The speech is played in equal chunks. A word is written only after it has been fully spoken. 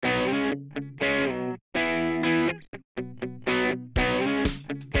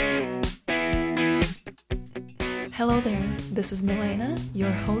Hello there, this is Milena,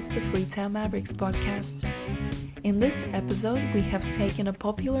 your host of Retail Mavericks podcast. In this episode, we have taken a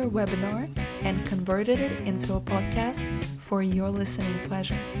popular webinar and converted it into a podcast for your listening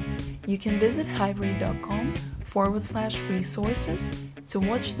pleasure. You can visit hivery.com/resources to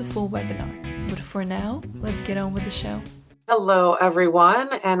watch the full webinar. But for now, let's get on with the show. Hello,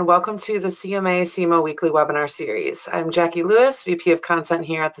 everyone, and welcome to the CMA SEMA Weekly Webinar Series. I'm Jackie Lewis, VP of Content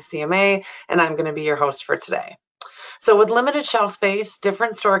here at the CMA, and I'm going to be your host for today. So with limited shelf space,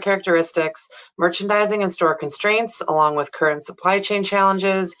 different store characteristics, merchandising and store constraints, along with current supply chain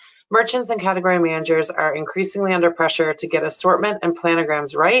challenges, merchants and category managers are increasingly under pressure to get assortment and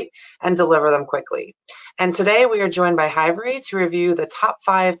planograms right and deliver them quickly. And today we are joined by Hivery to review the top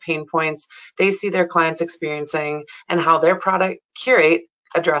 5 pain points they see their clients experiencing and how their product Curate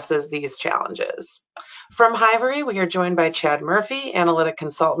addresses these challenges. From Hivery, we are joined by Chad Murphy, analytic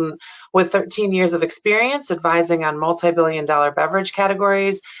consultant with 13 years of experience advising on multi-billion-dollar beverage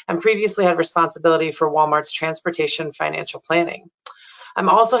categories and previously had responsibility for Walmart's transportation financial planning. I'm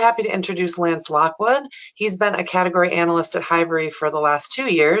also happy to introduce Lance Lockwood. He's been a category analyst at Hivery for the last 2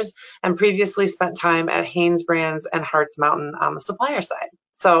 years and previously spent time at Hanesbrands and Hart's Mountain on the supplier side.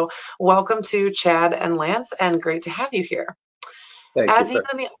 So welcome to Chad and Lance, and great to have you here.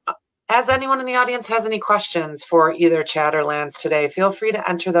 As anyone in the audience has any questions for either Chad or Lance today, feel free to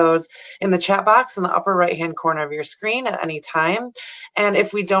enter those in the chat box in the upper right-hand corner of your screen at any time. And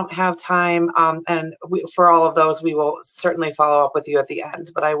if we don't have time, for all of those, we will certainly follow up with you at the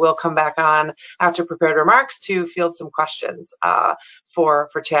end. But I will come back on after prepared remarks to field some questions for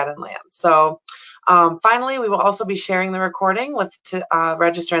Chad and Lance. So finally, we will also be sharing the recording with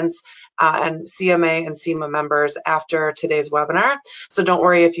registrants and CMA and SEMA members after today's webinar. So don't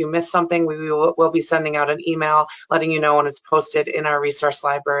worry if you missed something. We'll be sending out an email letting you know when it's posted in our resource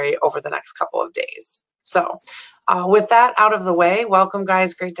library over the next couple of days. So with that out of the way, welcome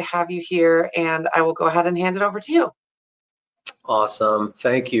guys, great to have you here, and I will go ahead and hand it over to you. Awesome,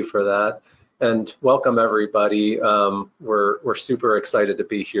 thank you for that. And welcome everybody. We're super excited to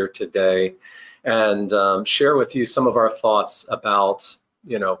be here today and share with you some of our thoughts about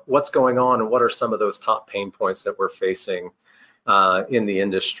what's going on and what are some of those top pain points that we're facing in the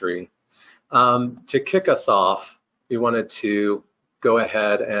industry. To kick us off, we wanted to go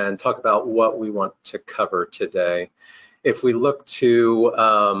ahead and talk about what we want to cover today. If we look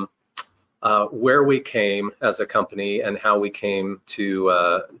to where we came as a company and how we came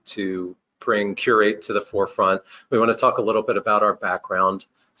to bring Curate to the forefront, we want to talk a little bit about our background,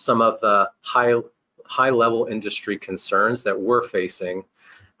 some of the high-level industry concerns that we're facing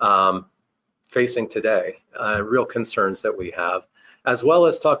today, real concerns that we have, as well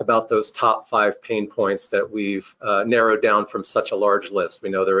as talk about those top 5 pain points that we've narrowed down from such a large list. We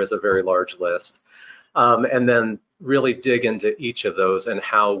know there is a very large list, and then really dig into each of those and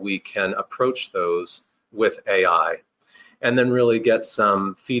how we can approach those with AI, and then really get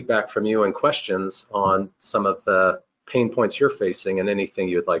some feedback from you and questions on some of the pain points you're facing and anything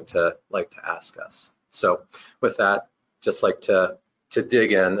you'd like to ask us. So with that, just like to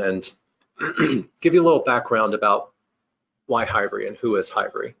dig in and give you a little background about why Hivery and who is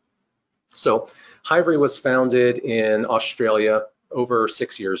Hivery. So Hivery was founded in Australia over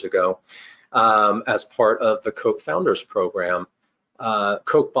 6 years ago as part of the Coke Founders Program.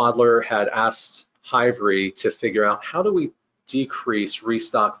 Coke Bottler had asked Hivery to figure out how do we decrease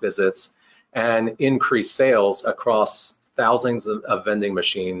restock visits and increase sales across thousands of vending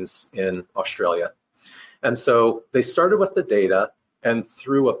machines in Australia. And so they started with the data, and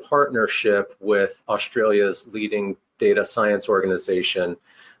through a partnership with Australia's leading data science organization,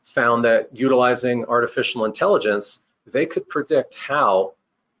 found that utilizing artificial intelligence, they could predict how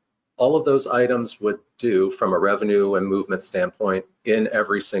all of those items would do from a revenue and movement standpoint in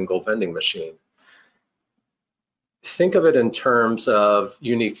every single vending machine. Think of it in terms of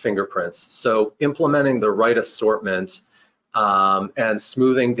unique fingerprints. So implementing the right assortment and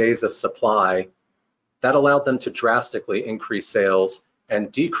smoothing days of supply, that allowed them to drastically increase sales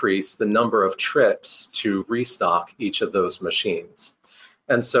and decrease the number of trips to restock each of those machines.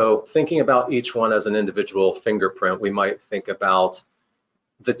 And so thinking about each one as an individual fingerprint, we might think about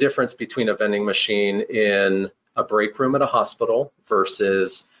the difference between a vending machine in a break room at a hospital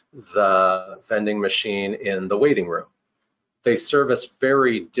versus the vending machine in the waiting room. They service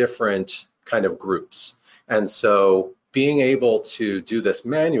very different kind of groups. And so being able to do this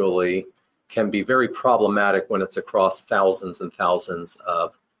manually can be very problematic when it's across thousands and thousands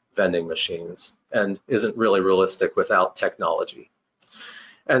of vending machines and isn't really realistic without technology.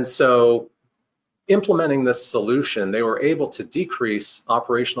 And so implementing this solution, they were able to decrease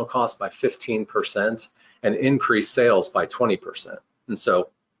operational costs by 15% and increase sales by 20%. And so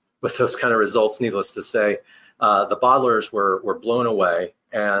with those kind of results, needless to say, the bottlers were blown away,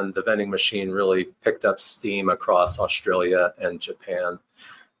 and the vending machine really picked up steam across Australia and Japan.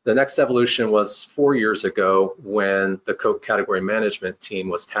 The next evolution was 4 years ago when the Coke category management team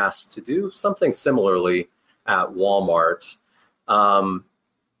was tasked to do something similarly at Walmart.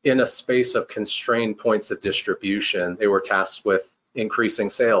 In a space of constrained points of distribution, they were tasked with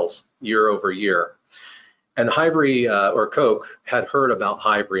increasing sales year over year. And Hivory or Coke had heard about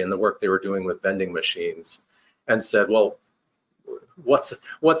Hivory and the work they were doing with vending machines and said, well,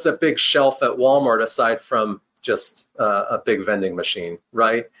 what's a big shelf at Walmart aside from just a big vending machine,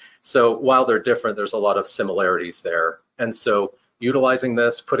 right? So while they're different, there's a lot of similarities there. And so utilizing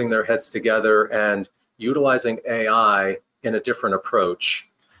this, putting their heads together and utilizing AI in a different approach,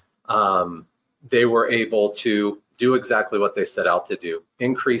 they were able to do exactly what they set out to do: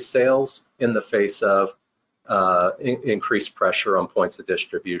 increase sales in the face of increased pressure on points of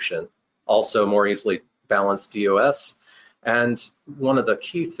distribution, also more easily balanced DOS. And one of the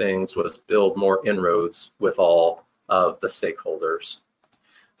key things was build more inroads with all of the stakeholders.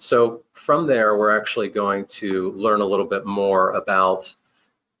 So from there, we're actually going to learn a little bit more about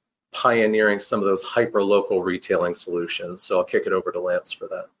pioneering some of those hyper-local retailing solutions. So I'll kick it over to Lance for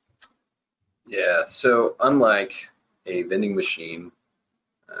that. Yeah, so unlike a vending machine,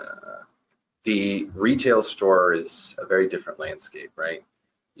 the retail store is a very different landscape, right?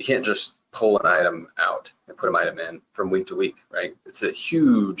 You can't just pull an item out and put an item in from week to week, right? It's a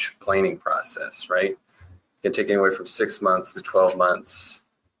huge planning process, right? It can take anywhere from 6 months to 12 months.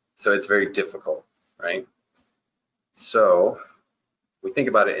 So it's very difficult, right? So we think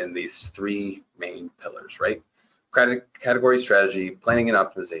about it in these three main pillars, right? Category strategy, planning and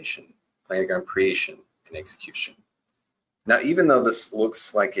optimization, planning on creation and execution. Now, even though this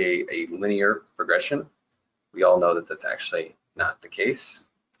looks like a linear progression, we all know that that's actually not the case,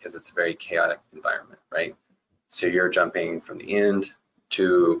 because it's a very chaotic environment, right? So you're jumping from the end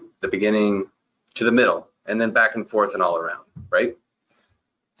to the beginning to the middle, and then back and forth and all around, right?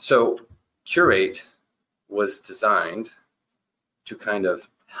 So Curate was designed to kind of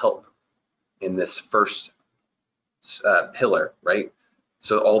help in this first pillar, right?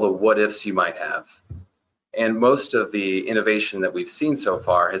 So all the what ifs you might have. And most of the innovation that we've seen so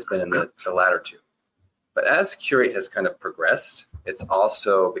far has been in the latter two. But as Curate has kind of progressed, it's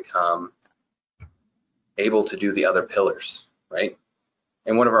also become able to do the other pillars, right?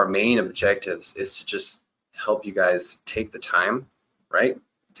 And one of our main objectives is to just help you guys take the time, right?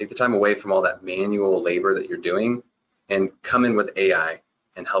 Take the time away from all that manual labor that you're doing and come in with AI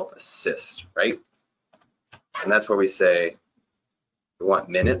and help assist, right? And that's where we say we want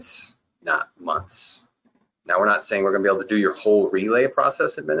minutes, not months. Now, we're not saying we're going to be able to do your whole relay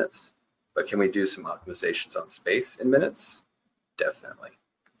process in minutes, but can we do some optimizations on space in minutes? Definitely.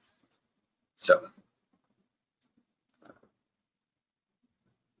 So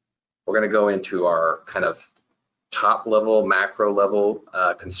we're going to go into our kind of top level, macro level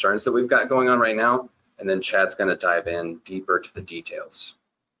concerns that we've got going on right now, and then Chad's going to dive in deeper to the details.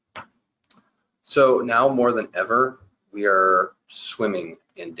 So now more than ever, we are swimming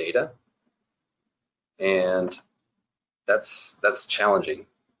in data, and that's challenging.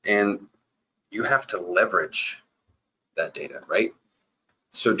 And you have to leverage that data, right?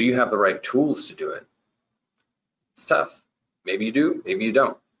 So do you have the right tools to do it? It's tough. Maybe you do, maybe you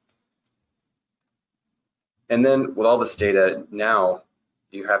don't. And then with all this data, now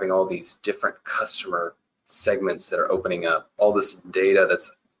you're having all these different customer segments that are opening up, all this data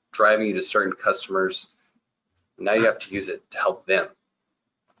that's driving you to certain customers. Now you have to use it to help them.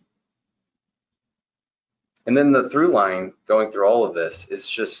 And then the through line going through all of this is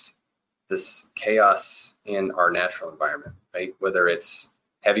just this chaos in our natural environment, right? Whether it's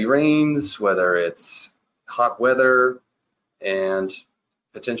heavy rains, whether it's hot weather and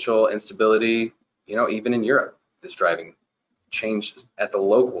potential instability, you know, even in Europe is driving change at the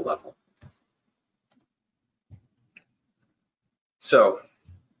local level. So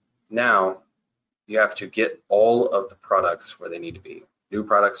now you have to get all of the products where they need to be, new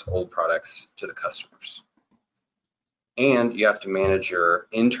products, old products, to the customers. And you have to manage your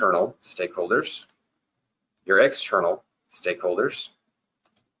internal stakeholders, your external stakeholders,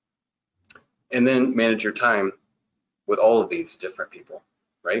 and then manage your time with all of these different people,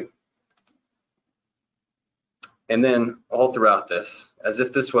 right? And then all throughout this, as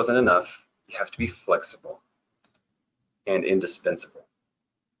if this wasn't enough, you have to be flexible and indispensable.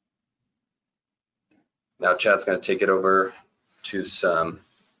 Now Chad's going to take it over to some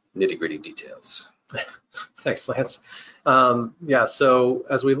nitty-gritty details. Thanks, Lance. Yeah, so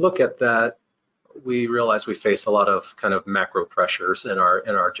as we look at that, we realize we face a lot of kind of macro pressures in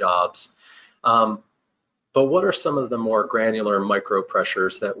our jobs. But what are some of the more granular micro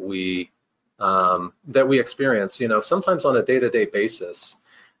pressures that we experience? Sometimes on a day-to-day basis,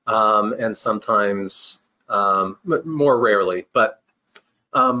 and sometimes more rarely. But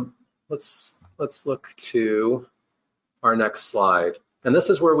let's look to our next slide, and this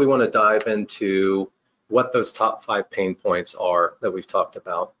is where we want to dive into what those top 5 pain points are that we've talked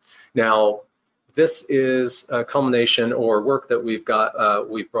about. Now, this is a culmination or work that we've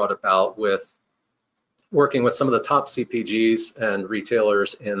brought about with working with some of the top CPGs and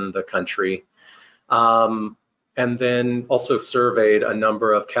retailers in the country, and then also surveyed a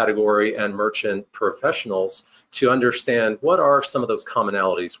number of category and merchant professionals to understand what are some of those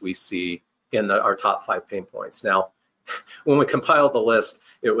commonalities we see in our top 5 pain points. Now, when we compiled the list,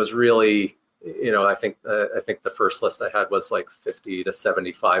 it was really, I think the first list I had was like 50 to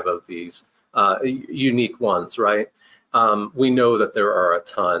 75 of these unique ones, right? We know that there are a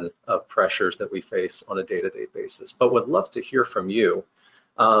ton of pressures that we face on a day-to-day basis, but would love to hear from you.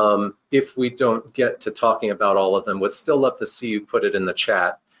 If we don't get to talking about all of them, would still love to see you put it in the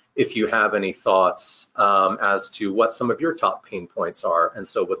chat if you have any thoughts as to what some of your top pain points are, and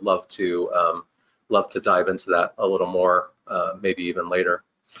so would love to dive into that a little more, maybe even later.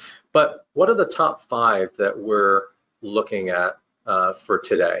 But what are the top 5 that we're looking at for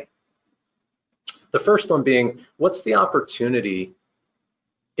today? The first one being, what's the opportunity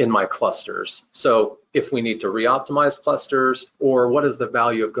in my clusters? So if we need to re-optimize clusters, or what is the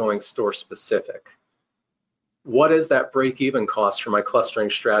value of going store specific? What is that break-even cost for my clustering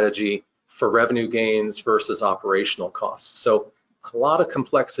strategy for revenue gains versus operational costs? So a lot of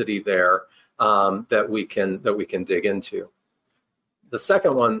complexity there that we can dig into. The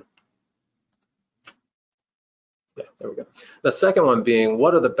second one, there we go. The second one being,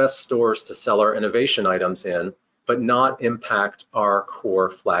 what are the best stores to sell our innovation items in, but not impact our core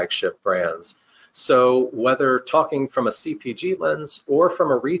flagship brands? So whether talking from a CPG lens or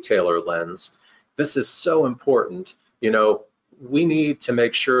from a retailer lens, this is so important. We need to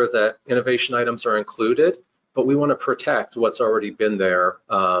make sure that innovation items are included, but we want to protect what's already been there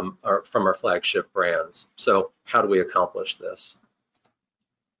from our flagship brands. So how do we accomplish this?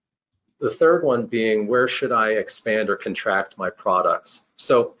 The third one being, where should I expand or contract my products?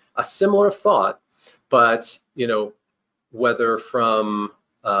 So a similar thought, but whether from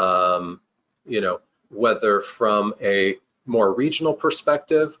a more regional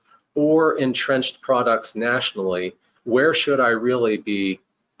perspective or entrenched products nationally, where should I really be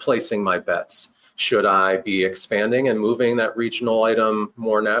placing my bets? Should I be expanding and moving that regional item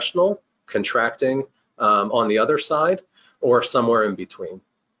more national, contracting on the other side, or somewhere in between?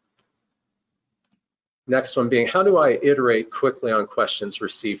 Next one being, how do I iterate quickly on questions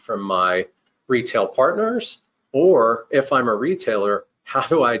received from my retail partners? Or if I'm a retailer, how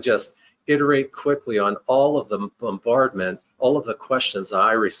do I just iterate quickly on all of the bombardment, all of the questions that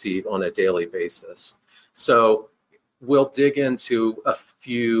I receive on a daily basis? So we'll dig into a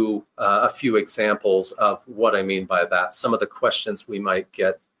few examples of what I mean by that. Some of the questions we might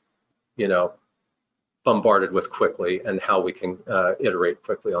get, bombarded with quickly, and how we can iterate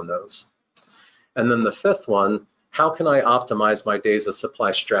quickly on those. And then the fifth one, how can I optimize my days of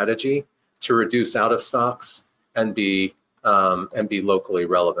supply strategy to reduce out of stocks and be locally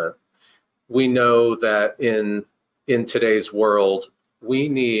relevant? We know that in today's world, we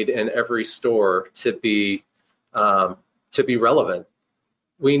need in every store to be relevant.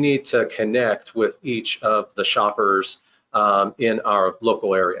 We need to connect with each of the shoppers in our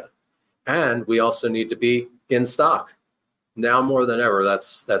local area, and we also need to be in stock. Now more than ever,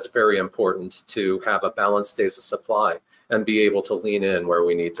 that's very important to have a balanced days of supply and be able to lean in where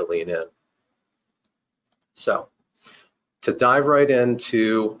we need to lean in. So to dive right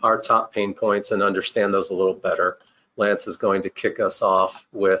into our top pain points and understand those a little better, Lance is going to kick us off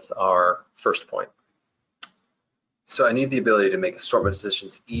with our first point. So I need the ability to make assortment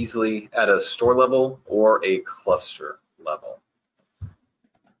decisions easily at a store level or a cluster level.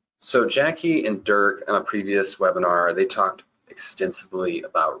 So Jackie and Dirk on a previous webinar, they talked extensively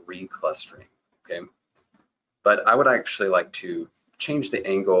about reclustering, okay? But I would actually like to change the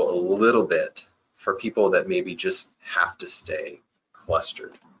angle a little bit for people that maybe just have to stay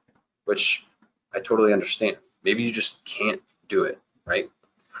clustered, which I totally understand. Maybe you just can't do it, right?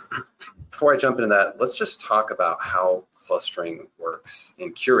 Before I jump into that, let's just talk about how clustering works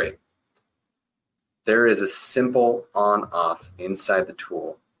in Curate. There is a simple on-off inside the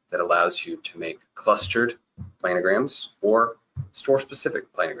tool that allows you to make clustered planograms or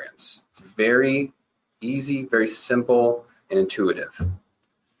store-specific planograms. It's very easy, very simple, and intuitive.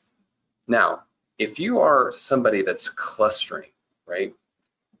 Now, if you are somebody that's clustering, right,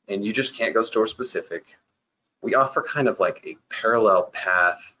 and you just can't go store specific, we offer kind of like a parallel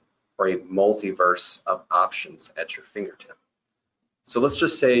path or a multiverse of options at your fingertip. So let's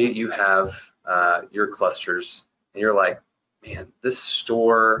just say you have your clusters and you're like, man, this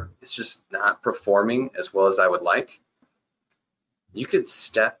store is just not performing as well as I would like. You could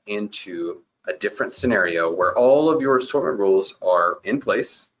step into a different scenario where all of your assortment rules are in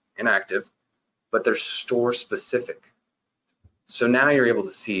place and active, but they're store specific. So now you're able to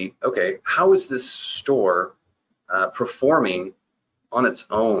see, okay, how is this store performing on its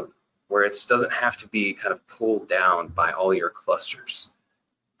own, where it doesn't have to be kind of pulled down by all your clusters?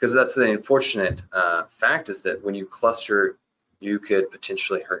 Because that's the unfortunate fact, is that when you cluster, you could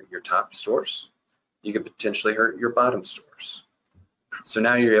potentially hurt your top stores. You could potentially hurt your bottom stores. So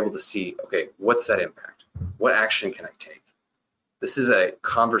now you're able to see, okay, what's that impact? What action can I take? This is a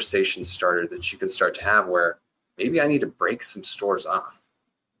conversation starter that you can start to have where maybe I need to break some stores off.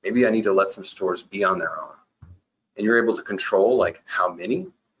 Maybe I need to let some stores be on their own. And you're able to control like how many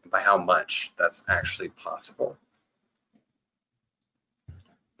and by how much that's actually possible.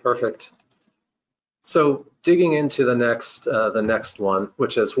 Perfect. So digging into the next one,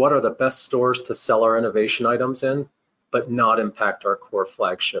 which is what are the best stores to sell our innovation items in, but not impact our core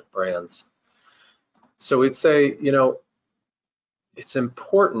flagship brands? So we'd say, you know, it's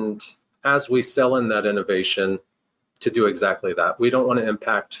important as we sell in that innovation to do exactly that. We don't want to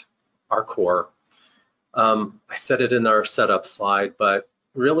impact our core. I said it in our setup slide, but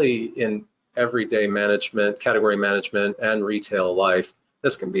really in everyday management, category management, and retail life,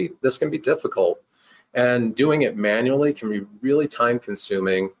 this can be difficult. And doing it manually can be really time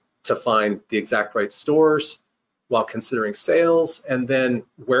consuming to find the exact right stores while considering sales, and then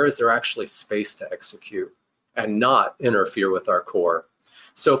where is there actually space to execute and not interfere with our core.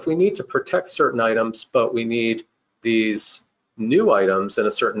 So if we need to protect certain items, but we need these new items in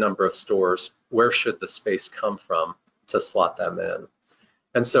a certain number of stores, where should the space come from to slot them in?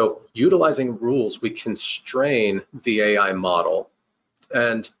 And so utilizing rules, we constrain the AI model,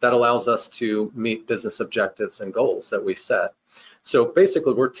 and that allows us to meet business objectives and goals that we set. So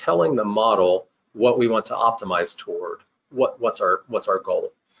basically, we're telling the model what we want to optimize toward, what's our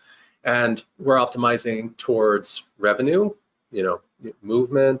goal. And we're optimizing towards revenue, you know,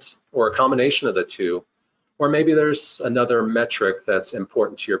 movement, or a combination of the two. Or maybe there's another metric that's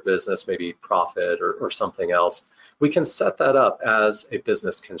important to your business, maybe profit or something else. We can set that up as a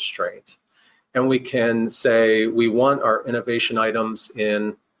business constraint. And we can say we want our innovation items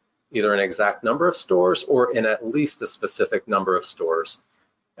in either an exact number of stores or in at least a specific number of stores.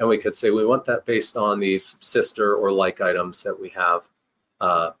 And we could say we want that based on these sister or like items that we have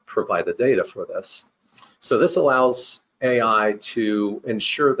provide the data for this. So this allows AI to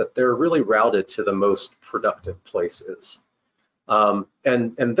ensure that they're really routed to the most productive places. And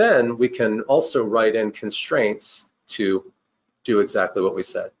then we can also write in constraints to do exactly what we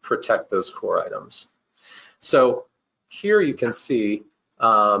said, protect those core items. So here you can see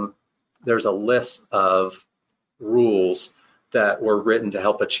there's a list of rules that were written to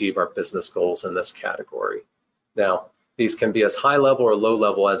help achieve our business goals in this category. Now, these can be as high level or low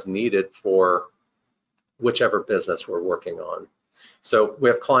level as needed for whichever business we're working on. So we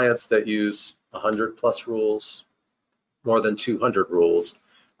have clients that use 100 plus rules, more than 200 rules,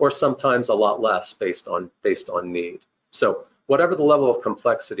 or sometimes a lot less based on need. So whatever the level of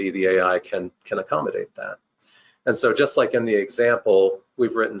complexity, the AI can accommodate that. And so just like in the example,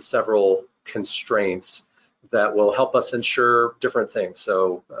 we've written several constraints that will help us ensure different things.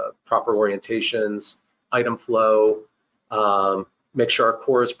 So proper orientations, item flow, make sure our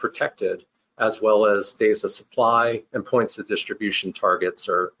core is protected, as well as days of supply and points of distribution targets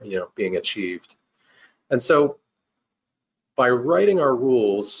are being achieved. And so by writing our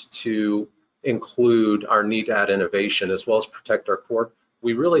rules to include our need to add innovation as well as protect our core,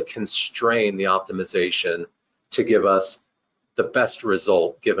 we really constrain the optimization to give us the best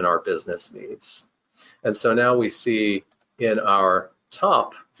result given our business needs. And so now we see in our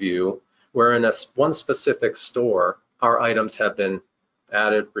top view, where in one specific store, our items have been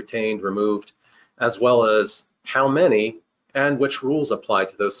added, retained, removed, as well as how many and which rules apply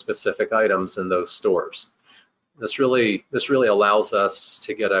to those specific items in those stores. This really allows us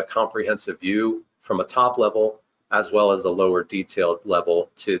to get a comprehensive view from a top level as well as a lower detailed level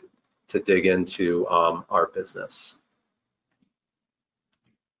to dig into our business.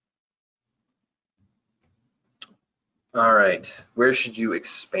 All right, where should you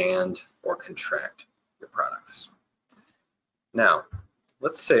expand or contract your products? Now,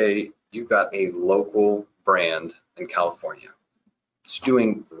 let's say you've got a local brand in California. It's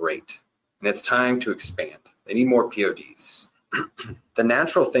doing great. and it's time to expand. They need more PODs. The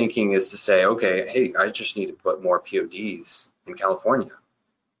natural thinking is to say, okay, hey, I just need to put more PODs in California.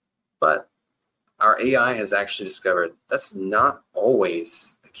 But our AI has actually discovered that's not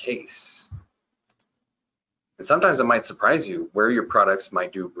always the case. And sometimes it might surprise you where your products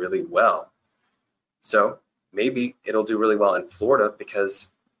might do really well. So maybe it'll do really well in Florida because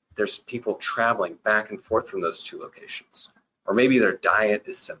there's people traveling back and forth from those two locations. Or maybe their diet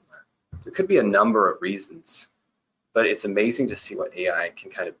is similar. There could be a number of reasons, but it's amazing to see what AI can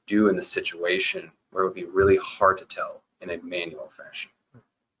kind of do in the situation where it would be really hard to tell in a manual fashion.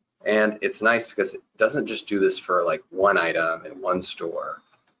 And it's nice because it doesn't just do this for like one item in one store.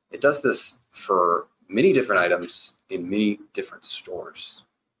 It does this for many different items in many different stores.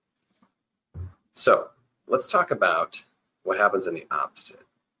 So let's talk about what happens in the opposite,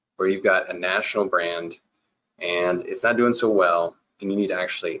 where you've got a national brand and it's not doing so well and you need to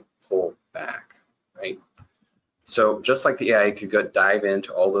actually pull back, right? So just like the AI could dive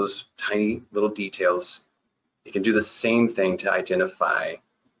into all those tiny little details, it can do the same thing to identify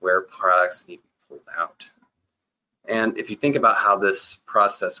where products need to be pulled out. And if you think about how this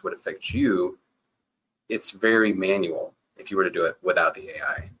process would affect you, it's very manual if you were to do it without the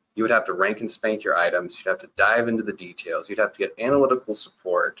AI. You would have to rank and spank your items, you'd have to dive into the details, you'd have to get analytical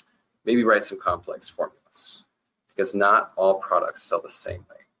support, maybe write some complex formulas, because not all products sell the same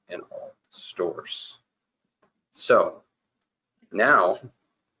way in all stores. So now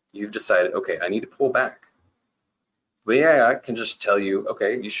you've decided, okay, I need to pull back. The AI can just tell you,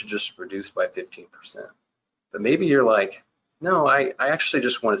 okay, you should just reduce by 15%. But maybe you're like, no, I actually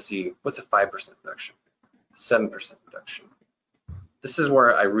just want to see what's a 5% reduction, 7% reduction. This is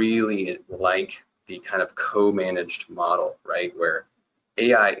where I really like the kind of co-managed model, right? Where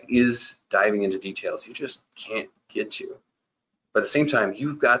AI is diving into details you just can't get to. But at the same time,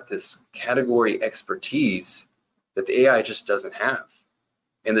 you've got this category expertise that the AI just doesn't have.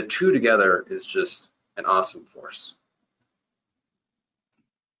 And the two together is just an awesome force.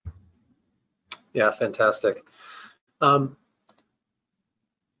 Yeah, fantastic. The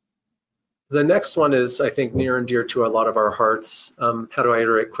next one is, I think, near and dear to a lot of our hearts. How do I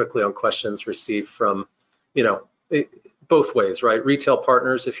iterate quickly on questions received from, both ways, right? Retail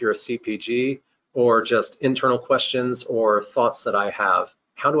partners, if you're a CPG, or just internal questions or thoughts that I have.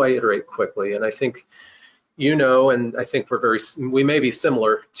 How do I iterate quickly? And I think, and I think we may be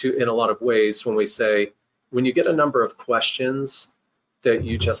similar to in a lot of ways when we say, when you get a number of questions that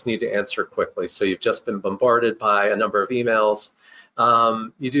you just need to answer quickly. So you've just been bombarded by a number of emails.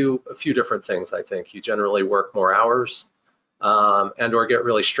 You do a few different things, I think. You generally work more hours and or get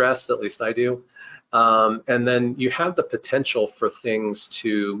really stressed, at least I do. And then you have the potential for things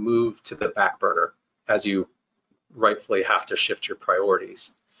to move to the back burner as you rightfully have to shift your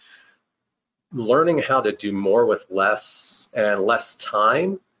priorities. Learning how to do more with less and less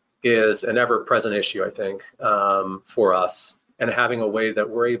time is an ever-present issue, I think, for us. And having a way that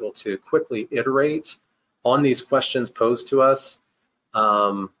we're able to quickly iterate on these questions posed to us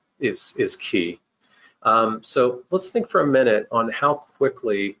is key. So let's think for a minute on how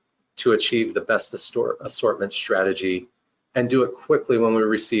quickly to achieve the best assortment strategy and do it quickly when we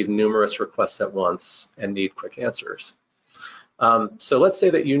receive numerous requests at once and need quick answers. So let's say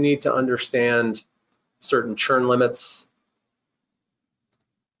that you need to understand certain churn limits,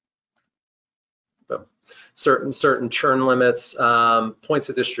 certain churn limits, points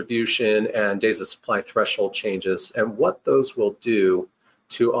of distribution, and days of supply threshold changes, and what those will do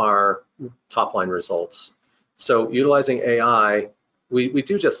to our top line results. So utilizing AI, we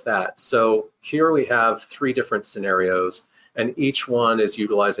do just that. So here we have 3 different scenarios, and each one is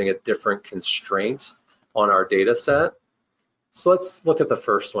utilizing a different constraint on our data set. So let's look at the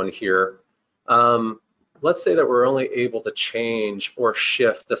first one here. Let's say that we're only able to change or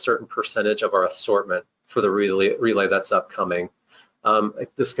shift a certain percentage of our assortment for the relay that's upcoming.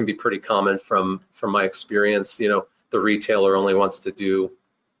 This can be pretty common from my experience. The retailer only wants to do,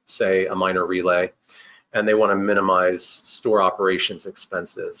 say, a minor relay, and they want to minimize store operations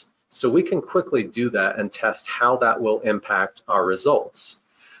expenses. So we can quickly do that and test how that will impact our results.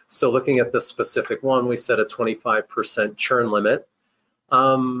 So looking at this specific one, we set a 25% churn limit.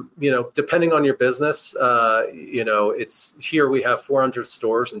 Depending on your business, it's here we have 400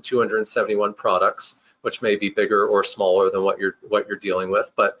 stores and 271 products, which may be bigger or smaller than what you're dealing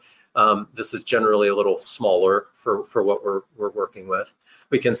with, but this is generally a little smaller for what we're working with.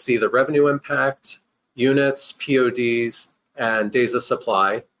 We can see the revenue impact, units, PODs, and days of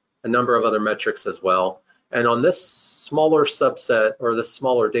supply, a number of other metrics as well. And on this smaller subset or this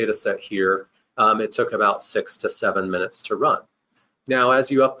smaller data set here, it took about 6 to 7 minutes to run. Now,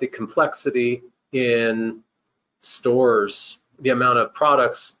 as you up the complexity in stores, the amount of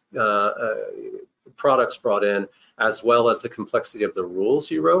products brought in, as well as the complexity of the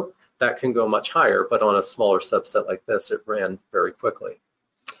rules you wrote, that can go much higher, but on a smaller subset like this, it ran very quickly.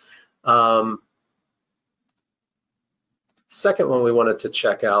 Second one we wanted to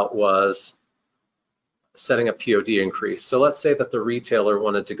check out was setting a POD increase. So let's say that the retailer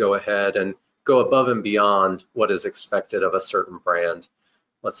wanted to go ahead and go above and beyond what is expected of a certain brand.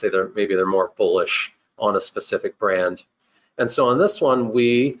 Let's say maybe they're more bullish on a specific brand. And so on this one,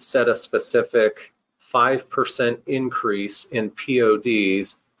 we set a specific 5% increase in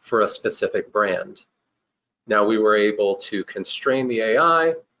PODs for a specific brand. Now we were able to constrain the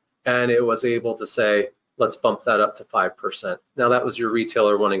AI, and it was able to say, let's bump that up to 5%. Now that was your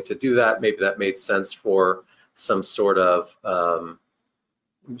retailer wanting to do that. Maybe that made sense for some sort of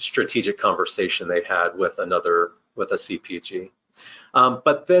strategic conversation they had with a CPG.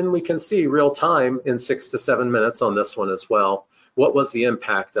 But then we can see real time in 6 to 7 minutes on this one as well, what was the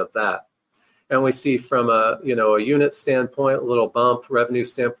impact of that? And we see from a unit standpoint, a little bump, revenue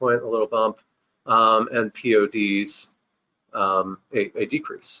standpoint, a little bump, and PODs, a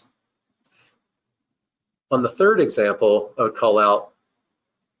decrease. On the third example, I would call out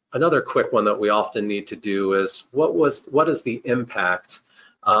another quick one that we often need to do is what is the impact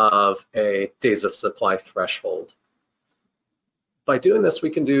of a days of supply threshold? By doing this, we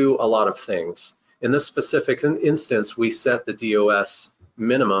can do a lot of things. In this specific instance, we set the DOS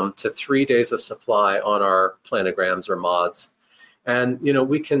minimum to 3 days of supply on our planograms or mods. And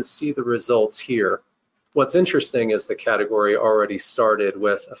we can see the results here. What's interesting is the category already started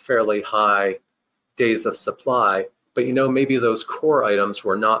with a fairly high days of supply, but maybe those core items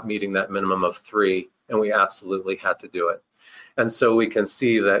were not meeting that minimum of 3, and we absolutely had to do it. And so we can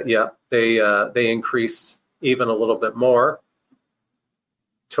see that, yeah, they increased even a little bit more.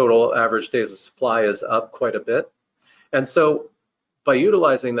 Total average days of supply is up quite a bit. And so by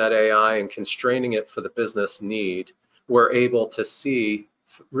utilizing that AI and constraining it for the business need, we're able to see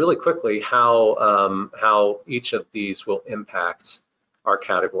really quickly how each of these will impact our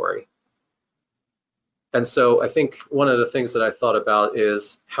category. And so I think one of the things that I thought about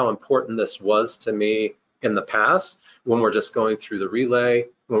is how important this was to me in the past when we're just going through the relay,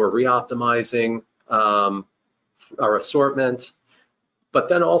 when we're re-optimizing our assortment, but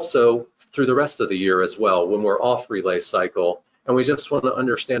then also through the rest of the year as well, when we're off relay cycle, and we just want to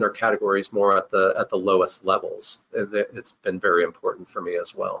understand our categories more at the lowest levels. It's been very important for me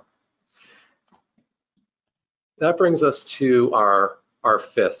as well. That brings us to our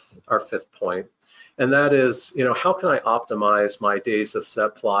fifth point, and that is, how can I optimize my days of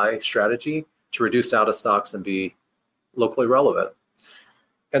supply strategy to reduce out of stocks and be locally relevant?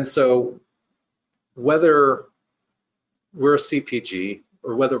 And so whether we're a CPG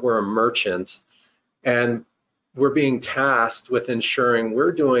or whether we're a merchant and we're being tasked with ensuring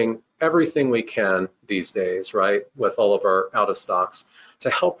we're doing everything we can these days, right, with all of our out of stocks to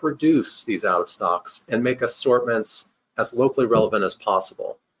help reduce these out of stocks and make assortments as locally relevant as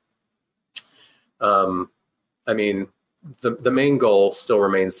possible. I mean, the main goal still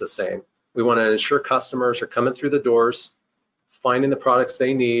remains the same. We want to ensure customers are coming through the doors, finding the products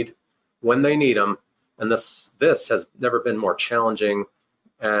they need when they need them, and this has never been more challenging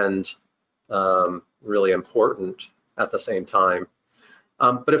and really important at the same time.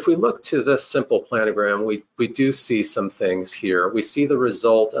 But if we look to this simple planogram, we do see some things here. We see the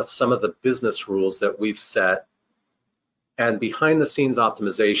result of some of the business rules that we've set and behind the scenes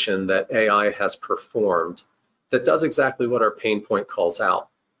optimization that AI has performed that does exactly what our pain point calls out.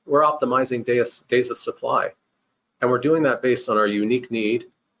 We're optimizing days of supply, and we're doing that based on our unique need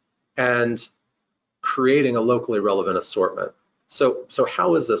and creating a locally relevant assortment. So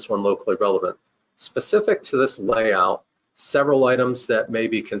how is this one locally relevant? Specific to this layout, several items that may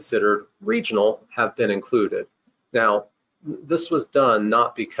be considered regional have been included. Now, this was done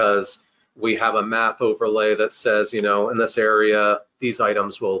not because we have a map overlay that says, in this area, these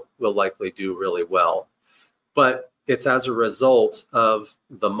items will likely do really well. But it's as a result of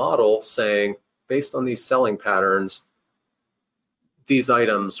the model saying, based on these selling patterns, these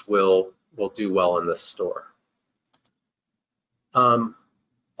items will do well in this store.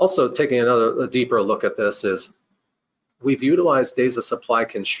 Also, taking a deeper look at this is we've utilized days of supply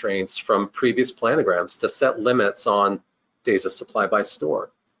constraints from previous planograms to set limits on days of supply by store.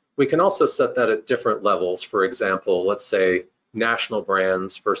 We can also set that at different levels. For example, let's say national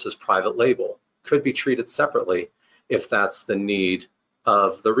brands versus private label could be treated separately if that's the need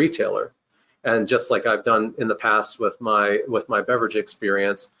of the retailer. And just like I've done in the past with my beverage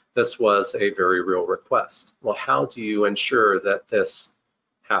experience, this was a very real request. Well, how do you ensure that this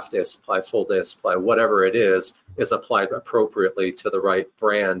half-day supply, full-day supply, whatever it is applied appropriately to the right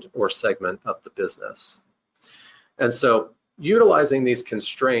brand or segment of the business? And so utilizing these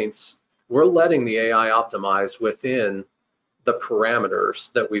constraints, we're letting the AI optimize within the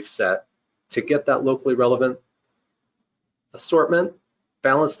parameters that we've set to get that locally relevant assortment,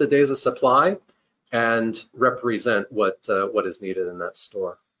 balance the days of supply, and represent what is needed in that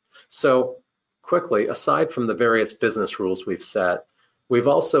store. So quickly, aside from the various business rules we've set, we've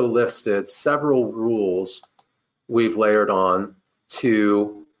also listed several rules we've layered on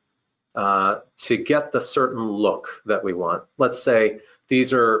to get the certain look that we want. Let's say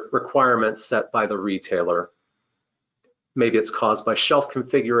these are requirements set by the retailer. Maybe it's caused by shelf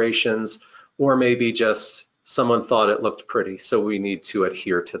configurations, or maybe just someone thought it looked pretty, so we need to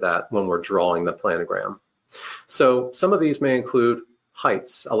adhere to that when we're drawing the planogram. So some of these may include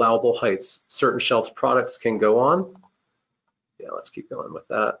heights, allowable heights. Certain shelves products can go on. Yeah, let's keep going with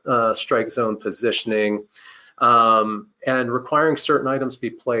that. Strike zone positioning, and requiring certain items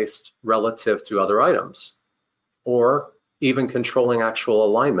be placed relative to other items, or even controlling actual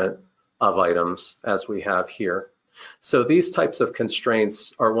alignment of items as we have here. So these types of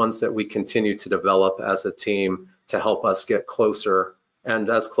constraints are ones that we continue to develop as a team to help us get closer and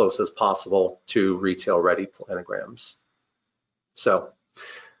as close as possible to retail ready planograms. So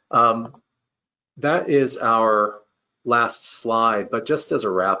that is our last slide, but just as a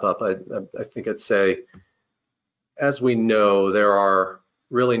wrap up, I think I'd say, as we know, there are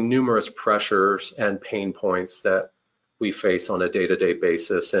really numerous pressures and pain points that we face on a day-to-day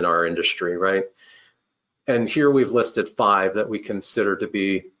basis in our industry, right? And here we've listed 5 that we consider to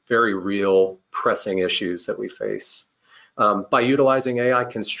be very real pressing issues that we face. By utilizing AI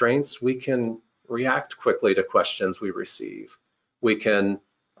constraints, we can react quickly to questions we receive. We can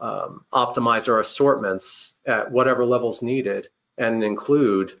optimize our assortments at whatever levels needed and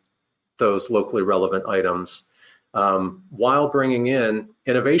include those locally relevant items, while bringing in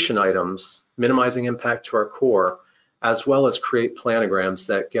innovation items, minimizing impact to our core, as well as create planograms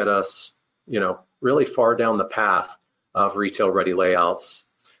that get us, really far down the path of retail ready layouts.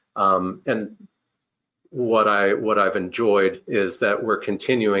 And what I've enjoyed is that we're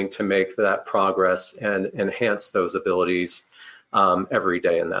continuing to make that progress and enhance those abilities every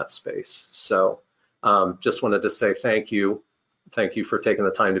day in that space. So just wanted to say thank you. Thank you for taking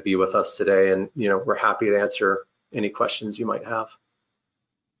the time to be with us today. And, we're happy to answer any questions you might have.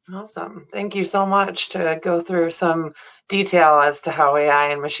 Awesome. Thank you so much to go through some detail as to how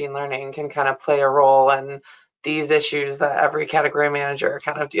AI and machine learning can kind of play a role in these issues that every category manager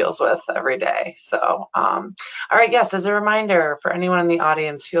kind of deals with every day. So, all right, yes, as a reminder for anyone in the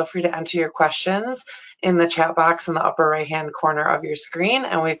audience, feel free to enter your questions in the chat box in the upper right-hand corner of your screen.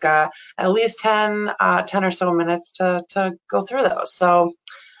 And we've got at least 10 or so minutes to go through those. So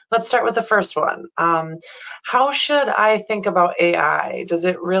let's start with the first one. How should I think about AI? Does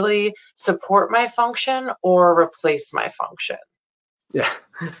it really support my function or replace my function? Yeah,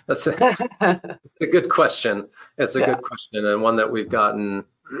 that's a good question. It's a good question, and one that we've gotten,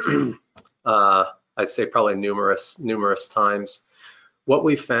 I'd say probably numerous times. What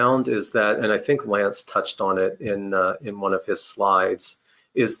we found is that, and I think Lance touched on it in one of his slides,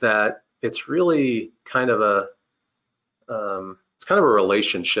 is that it's really kind of a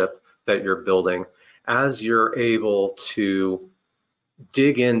relationship that you're building as you're able to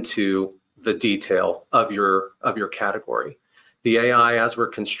dig into the detail of your category. The AI, as we're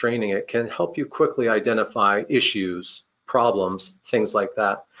constraining it, can help you quickly identify issues, problems, things like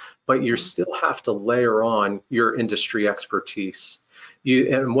that. But you still have to layer on your industry expertise.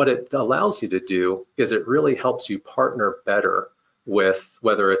 And what it allows you to do is it really helps you partner better with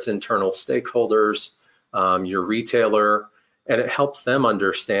whether it's internal stakeholders, your retailer, and it helps them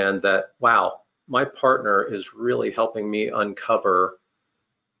understand that, wow, my partner is really helping me uncover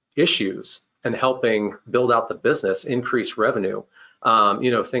issues and helping build out the business, increase revenue,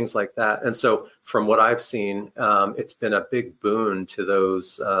 things like that. And so from what I've seen, it's been a big boon to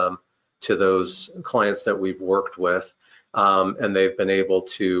those clients that we've worked with, and they've been able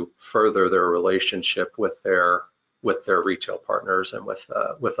to further their relationship with their retail partners and with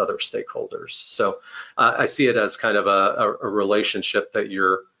other stakeholders. So I see it as kind of a relationship that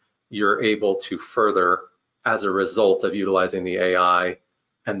you're able to further as a result of utilizing the AI,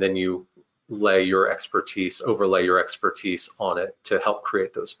 and then you overlay your expertise on it to help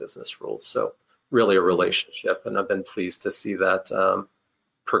create those business rules. So really a relationship, and I've been pleased to see that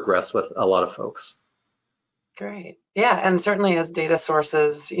progress with a lot of folks. Great. Yeah, and certainly as data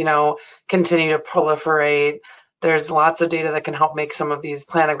sources, continue to proliferate, there's lots of data that can help make some of these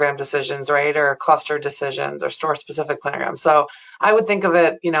planogram decisions, right? Or cluster decisions or store specific planograms. So I would think of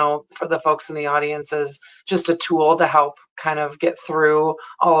it, for the folks in the audience as just a tool to help kind of get through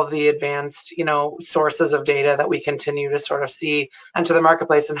all of the advanced, sources of data that we continue to sort of see enter the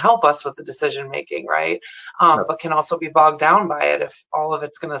marketplace and help us with the decision making, right? But can also be bogged down by it if all of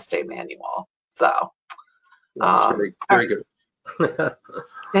it's going to stay manual. So that's very good.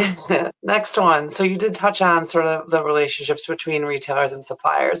 Next one. So you did touch on sort of the relationships between retailers and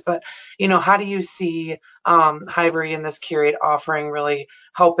suppliers, but how do you see Hivory and this Curate offering really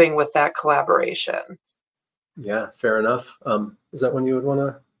helping with that collaboration? Yeah, fair enough. Is that one you'd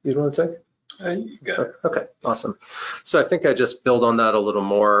want to take? You got it. Okay, awesome. So I think I just build on that a little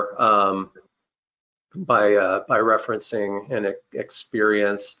more by referencing an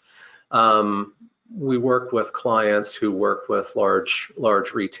experience. We work with clients who work with large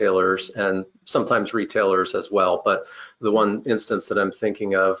retailers and sometimes retailers as well. But the one instance that I'm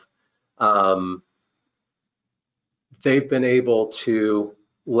thinking of, they've been able to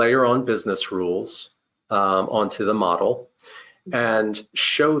layer on business rules onto the model and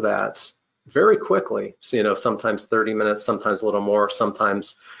show that very quickly. So, sometimes 30 minutes, sometimes a little more,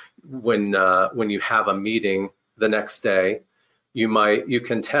 sometimes when you have a meeting the next day, you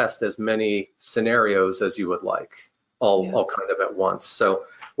can test as many scenarios as you would like, all kind of at once. So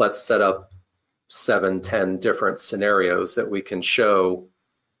let's set up 7-10 different scenarios that we can show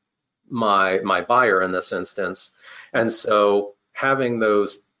my buyer in this instance. And so having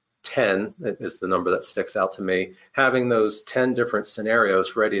those 10 is the number that sticks out to me, having those 10 different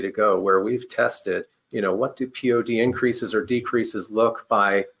scenarios ready to go where we've tested, what do POD increases or decreases look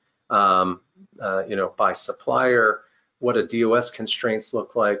by, by supplier, what do DOS constraints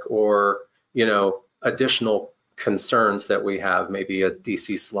look like, or, additional concerns that we have, maybe a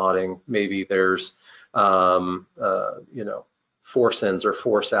DC slotting, maybe there's, force ins or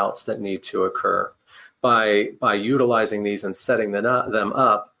force outs that need to occur. By utilizing these and setting them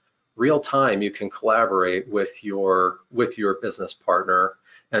up, real time, you can collaborate with your business partner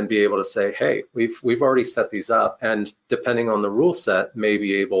and be able to say, hey, we've already set these up, and depending on the rule set, may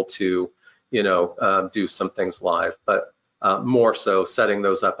be able to do some things live, but more so setting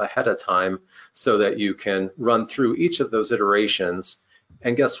those up ahead of time so that you can run through each of those iterations.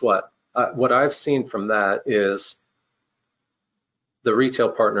 And guess what? What I've seen from that is the retail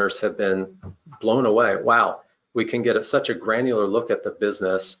partners have been blown away. Wow, we can get such a granular look at the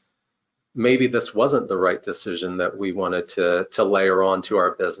business. Maybe this wasn't the right decision that we wanted to layer onto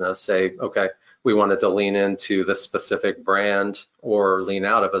our business. Say, okay, we wanted to lean into this specific brand or lean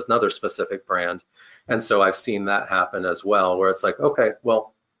out of another specific brand. And so I've seen that happen as well, where it's like, okay,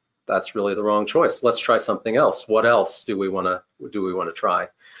 well, that's really the wrong choice. Let's try something else. What else do we want to try?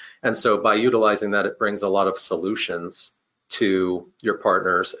 And so by utilizing that, it brings a lot of solutions to your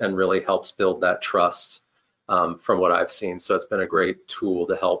partners and really helps build that trust from what I've seen. So it's been a great tool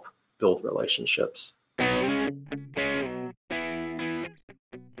to help build relationships.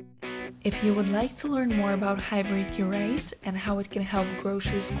 If you would like to learn more about Hivory Curate and how it can help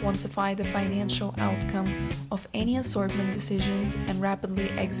grocers quantify the financial outcome of any assortment decisions and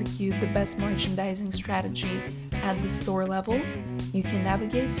rapidly execute the best merchandising strategy at the store level, you can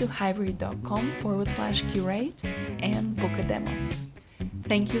navigate to hivory.com/curate and book a demo.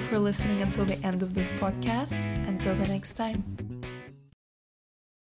 Thank you for listening until the end of this podcast. Until the next time.